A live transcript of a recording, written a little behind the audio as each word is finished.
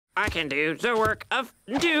I can do the work of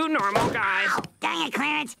two normal guys. Oh, dang it,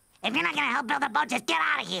 Clarence. If you're not gonna help build a boat, just get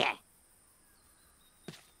out of here.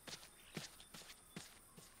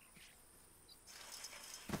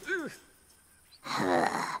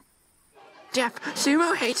 Jeff,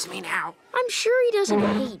 Sumo hates me now. I'm sure he doesn't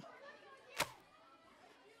hate.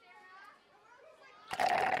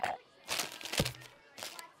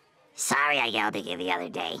 Sorry I yelled at you the other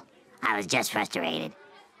day. I was just frustrated.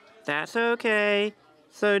 That's okay.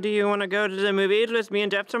 So do you want to go to the movies with me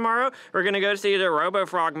and Jeff tomorrow? We're gonna go see the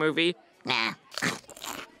Robo-Frog movie. Nah.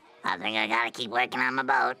 I think I gotta keep working on my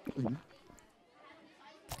boat.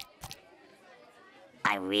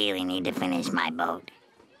 I really need to finish my boat.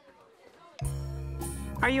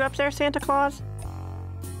 Are you up there, Santa Claus?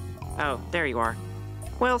 Oh, there you are.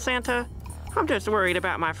 Well, Santa, I'm just worried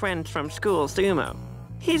about my friend from school, Sumo.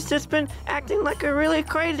 He's just been acting like a really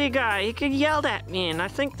crazy guy. He could yell at me, and I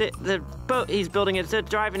think that the boat he's building is just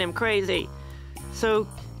driving him crazy. So,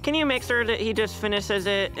 can you make sure that he just finishes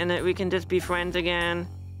it and that we can just be friends again?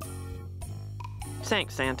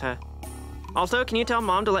 Thanks, Santa. Also, can you tell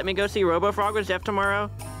Mom to let me go see Robo-Frog with Jeff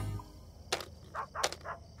tomorrow?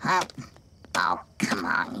 Huh? Oh, come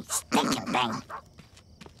on, you stinking thing.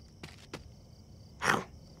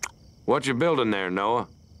 What you building there, Noah?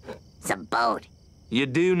 It's a boat. You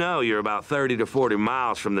do know you're about 30 to 40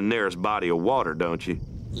 miles from the nearest body of water, don't you?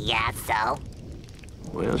 Yeah, so?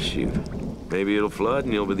 Well, shoot. Maybe it'll flood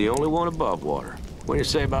and you'll be the only one above water. What do you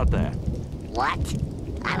say about that? What?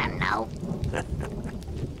 I don't know.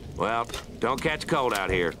 Well, don't catch cold out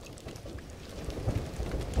here.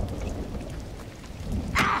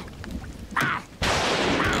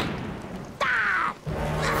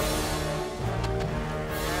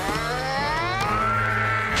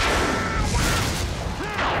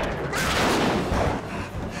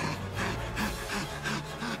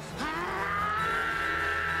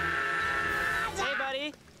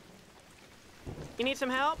 You need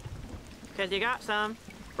some help? Because you got some.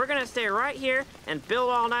 We're gonna stay right here and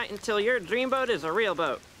build all night until your dream boat is a real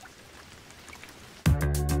boat.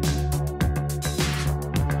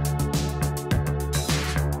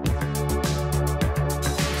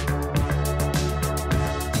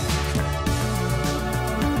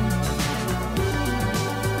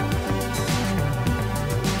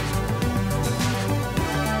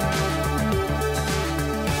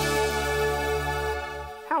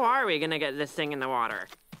 How are we gonna get this thing in the water?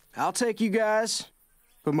 I'll take you guys,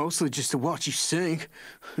 but mostly just to watch you sink.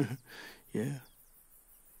 Yeah.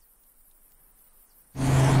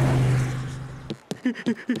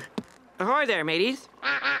 Ahoy there, mateys.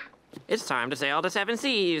 It's time to sail the 7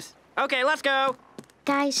 seas. Okay, let's go.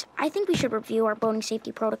 Guys, I think we should review our boating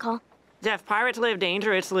safety protocol. Jeff, pirates live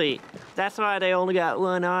dangerously. That's why they only got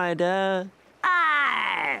one eye, duh.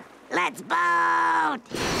 Arr! Let's boat!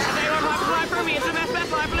 They won't have to fly for me. It's the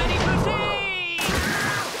best life ready for sea!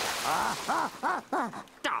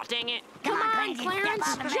 Aw, dang it. Come on,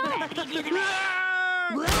 Clarence, jump! We did it!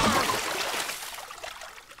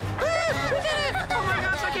 Oh my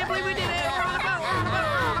gosh, I can't believe we did it! We're on a boat! We're on a boat!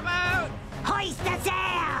 We're on a boat! Hoist the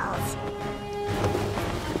sails!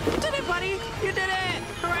 You did it, buddy! You did it!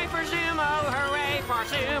 Hooray for Sumo! Hooray for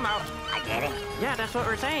Sumo! I did it. Yeah, that's what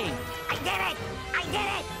we're saying. I did it! I did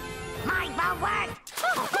it! My boat worked!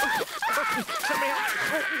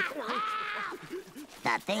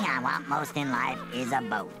 The thing I want most in life is a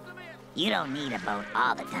boat. You don't need a boat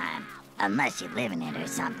all the time, unless you live in it or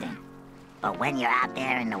something. But when you're out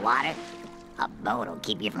there in the water, a boat will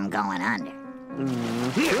keep you from going under.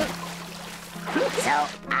 So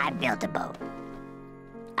I built a boat.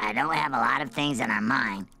 I don't have a lot of things in our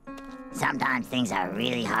mind. Sometimes things are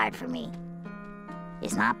really hard for me.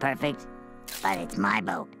 It's not perfect, but it's my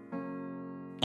boat.